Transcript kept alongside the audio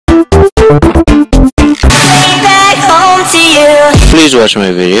Please watch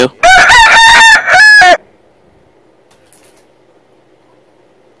my video.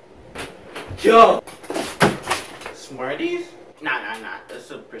 Yo! Smarties? Nah. That's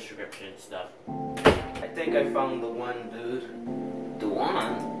some prescription stuff. I think I found the one, dude. The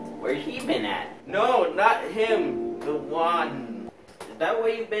one? Where he been at? No, not him. The one. Is that why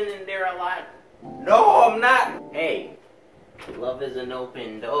you've been in there a lot? No, I'm not. Hey, love is an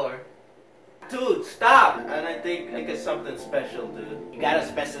open door. Dude, stop! And I think it's something special, dude. You gotta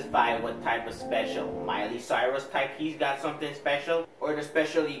specify what type of special. Miley Cyrus type, he's got something special? Or the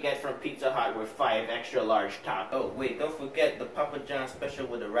special you get from Pizza Hut with 5 extra large tacos. Oh, wait, don't forget the Papa John special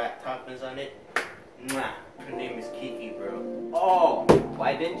with the rat toppings on it. Mwah. Her name is KeKe, bro. Oh,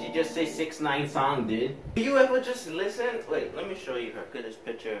 why didn't you just say 6ix9ine song, dude? Do you ever just listen? Wait, let me show you her. Look at this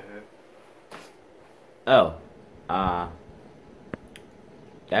picture of her. Oh,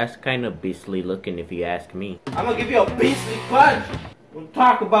 that's kind of beastly looking if you ask me. I'm gonna give you a beastly punch! We'll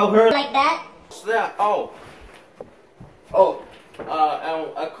talk about her like that?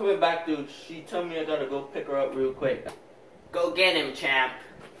 I'm coming back, dude. She told me I gotta go pick her up real quick. Go get him, champ.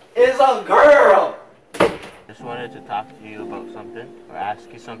 It's a girl! Just wanted to talk to you about something, or ask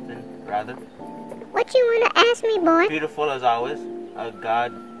you something, rather. What you wanna ask me, boy? Beautiful as always.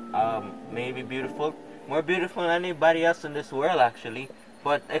 God, maybe beautiful. More beautiful than anybody else in this world, actually.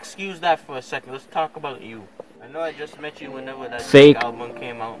 But excuse that for a second. Let's talk about you. I know I just met you whenever that fake album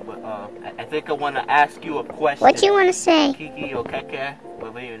came out, but I think I want to ask you a question. What you want to say? KeKe or KeKe,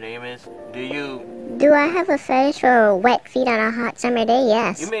 whatever your name is. Do I have a fetish for wet feet on a hot summer day?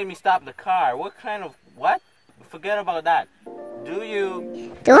 Yes. You made me stop the car. What? Forget about that. Do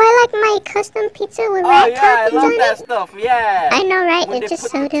I like my custom pizza with red toppings on it? Oh yeah, I love that stuff. Yeah. I know, right? When it's they just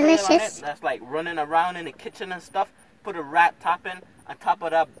put so the tail on delicious. it, that's like running around in the kitchen and stuff. Put a rat topping on top of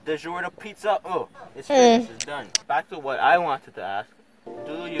that DiGiorno pizza. Oh, it's finished. It's done. Back to what I wanted to ask.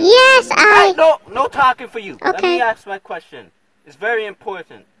 Do you? Yes, No talking for you. Okay. Let me ask my question. It's very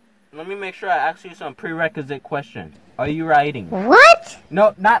important. Let me make sure I ask you some prerequisite questions. Are you riding? What?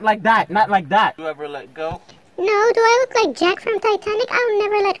 No, not like that. Not like that. Do you ever let go? No, do I look like Jack from Titanic? I'll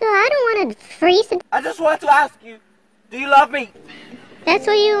never let go. I don't want to freeze to... I just want to ask you, do you love me? That's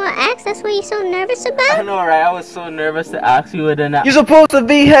what you asked? That's what you're so nervous about? I know, right? I was so nervous to ask you, and then You're supposed to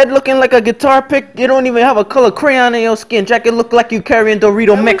be head looking like a guitar pick. You don't even have a color crayon in your skin. Jacket look like you carrying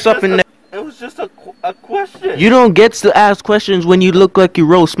Dorito mix up in there. It was just a question. You don't get to ask questions when you look like you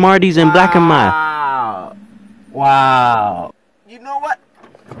roll Smarties and Black and Mild. Wow. You know what?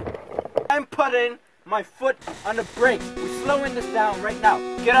 I'm putting my foot on the brake. We're slowing this down right now.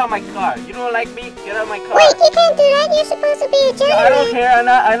 Get out of my car. You don't like me? Get out of my car. Wait, you can't do that. You're supposed to be a gentleman. I don't care.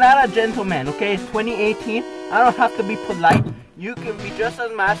 I'm not a gentleman, okay? It's 2018. I don't have to be polite. You can be just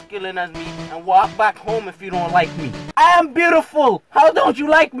as masculine as me and walk back home if you don't like me. I am beautiful. How don't you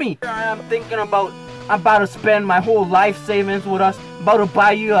like me? I am thinking about, I'm about to spend my whole life savings with us. I'm about to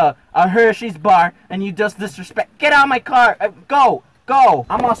buy you a Hershey's bar and you just disrespect. Get out of my car. Go.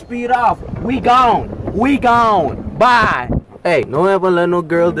 I'm gonna speed off. We gone. Bye. Hey, don't ever let no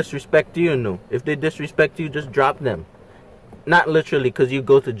girl disrespect you, no. If they disrespect you, just drop them. Not literally, because you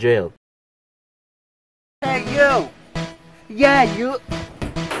go to jail. Hey, you. Yeah, you.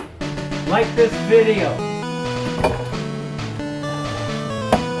 Like this video.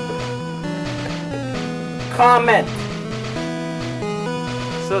 Comment.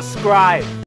 Subscribe.